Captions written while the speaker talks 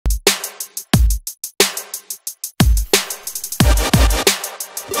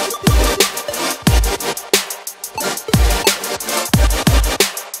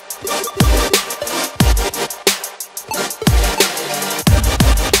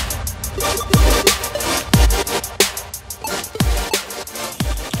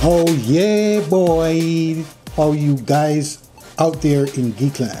Oh yeah, boy! How you guys out there in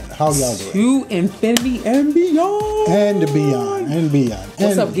Geekland? How y'all doing? To infinity and beyond. And beyond, and beyond.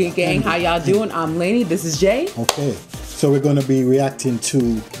 What's up, Geek Gang? How y'all doing? I'm Lainey. This is Jay. Okay, so we're gonna be reacting to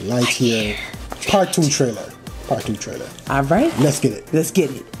Lightyear Part 2 trailer. Part 2 trailer. All right. Let's get it. Let's get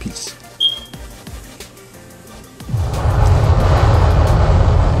it. Peace.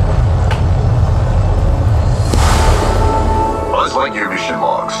 Lightyear mission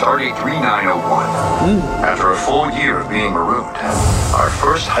log, Stardate 3901. After a full year of being marooned, our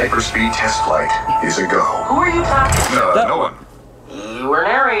first hyperspeed test flight is a go. Who are you talking to? No one. You were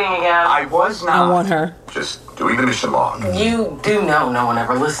narrating again. I was not. I want her. Just doing the mission log. You do know no one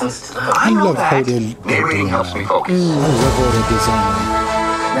ever listens to the hook. I know love how that. they Narrating helps me focus. I love all the design.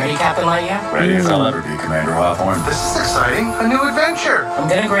 Ready, Captain Lightyear? Ready as I'll ever be, Commander Hawthorne. This is exciting. A new adventure. I'm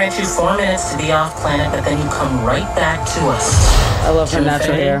gonna grant you 4 minutes to be off planet, but then you come right back to us. I love her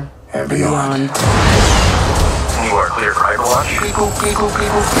natural hair. And beyond. You are clear for Hyperwatch. Beep, boop, beep, boop,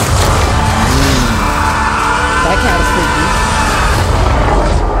 beep, boop. That cat is spooky.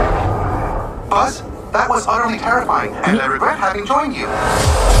 Buzz, that was utterly terrifying, and I regret having joined you.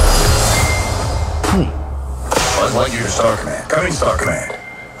 Buzz Lightyear to Star Command. Coming, Star Command.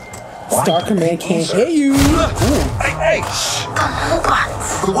 Star Command can't hear you. Hey!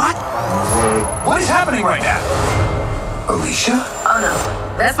 Robots. What? What is happening right now? Alicia? Oh no,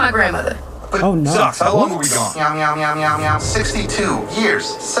 that's my grandmother. But Oh, no. Sucks, how long are we gone? Meow, meow, meow, meow, meow. 62 years,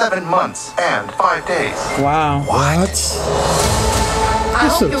 7 months, and 5 days. Wow. What? I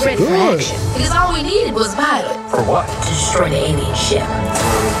hope looks you're ready for good. action, because all we needed was a pilot For what? to destroy the alien ship.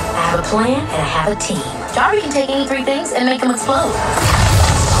 I have a plan and I have a team. Jarvis can take any 3 things and make them explode.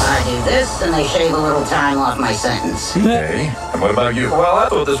 I do this and they shave a little time off my sentence. Okay, and what about you? Well, I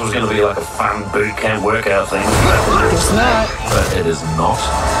thought this was going to be like a fun boot camp workout thing. It's not. But it is not.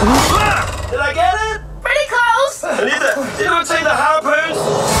 Did I get it? Pretty close! Did you see the harpoons?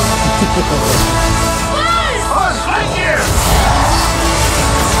 Buzz Lightyear!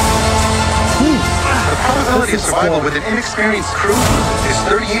 The probability of survival with an inexperienced crew is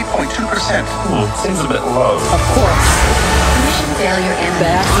 38.2%. Seems a bit low. Of course. Mission failure and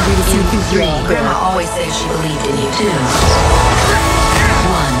That has to be the in 3. 2 people. Grandma always said she believed in you too. 1.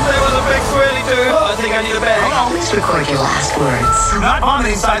 There was a big swirly too. I think I need a bag. Please record your last words. Not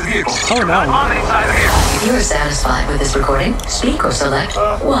vomit inside the vehicle. Oh no. Vomit inside the vehicle. If you are satisfied with this recording, speak or select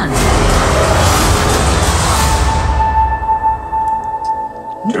 1.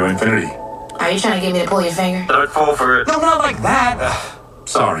 To infinity. Are you trying to get me to pull your finger? Don't fall for it. No, not like that.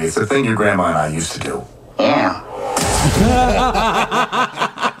 Sorry, it's a thing your grandma and I used to do. Yeah.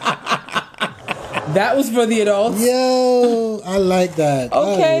 That was for the adults. Yo, I like that.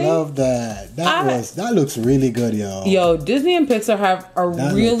 Okay. I love that. That looks really good, yo. Yo, Disney and Pixar have a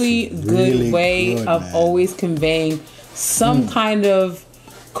That really looks good really way good, of man. always conveying some kind of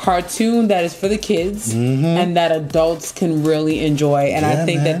cartoon that is for the kids and that adults can really enjoy. And I Yeah,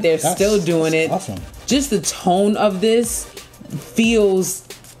 think man. that they're still doing it. Awesome. Just the tone of this feels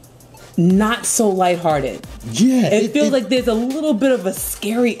not so lighthearted. Yeah. It feels like there's a little bit of a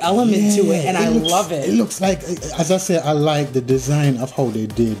scary element to it, and I love it. It looks like, as I said, I like the design of how they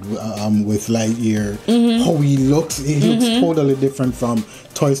did with Lightyear. How he looks. He looks totally different from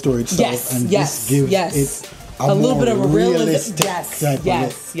Toy Story itself. Yes, and yes, this gives yes. it a little more bit of a realistic Yes, type of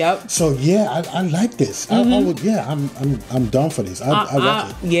yes, look. yep. So yeah, I like this. I would, yeah, I'm down for this. I like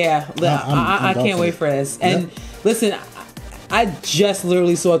it. Yeah, I'm I down can't for wait it. for this. And Yeah. listen, I just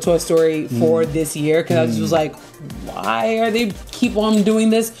literally saw Toy Story 4 this year because I just was like, why are they keep on doing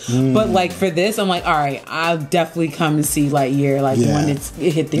this? But like for this, I'm like, all right, I'll definitely come and see Lightyear like when it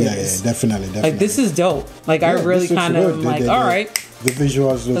hit theaters. Yeah, definitely. Like this is dope. Like I Yeah, really this looks kind of good. am like, all right, The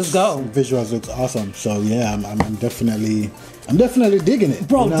visuals looks, Let's go. Visuals looks awesome. So yeah, I'm definitely digging it.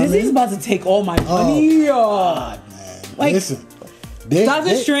 bro, You know what I Disney's mean? about to take all my money. God, man. Like, Listen.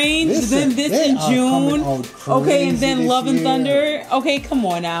 Doctor Strange, then this in June. Okay, and then Love and Thunder. Okay, come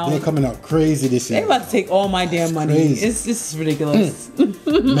on now. They're coming out crazy this year. They're about to take all my damn money. crazy. This is ridiculous.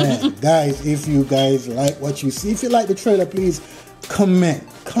 Man, guys, if you guys like what you see, if you like the trailer, please comment.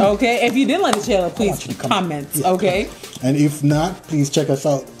 Okay, if you didn't like the trailer, please want you to comment. Yeah, Okay, And if not, please check us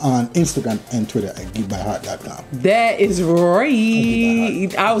out on Instagram and Twitter at geekbyheart.com. That is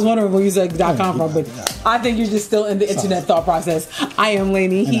right. I was wondering where you said .com from, but I think you're just still in the internet thought process. I am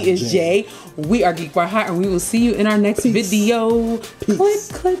Lainey. He is Jay. We are Geek by Heart, and we will see you in our next video.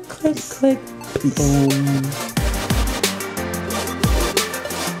 Peace. Click, click, click, click. Peace. Boom.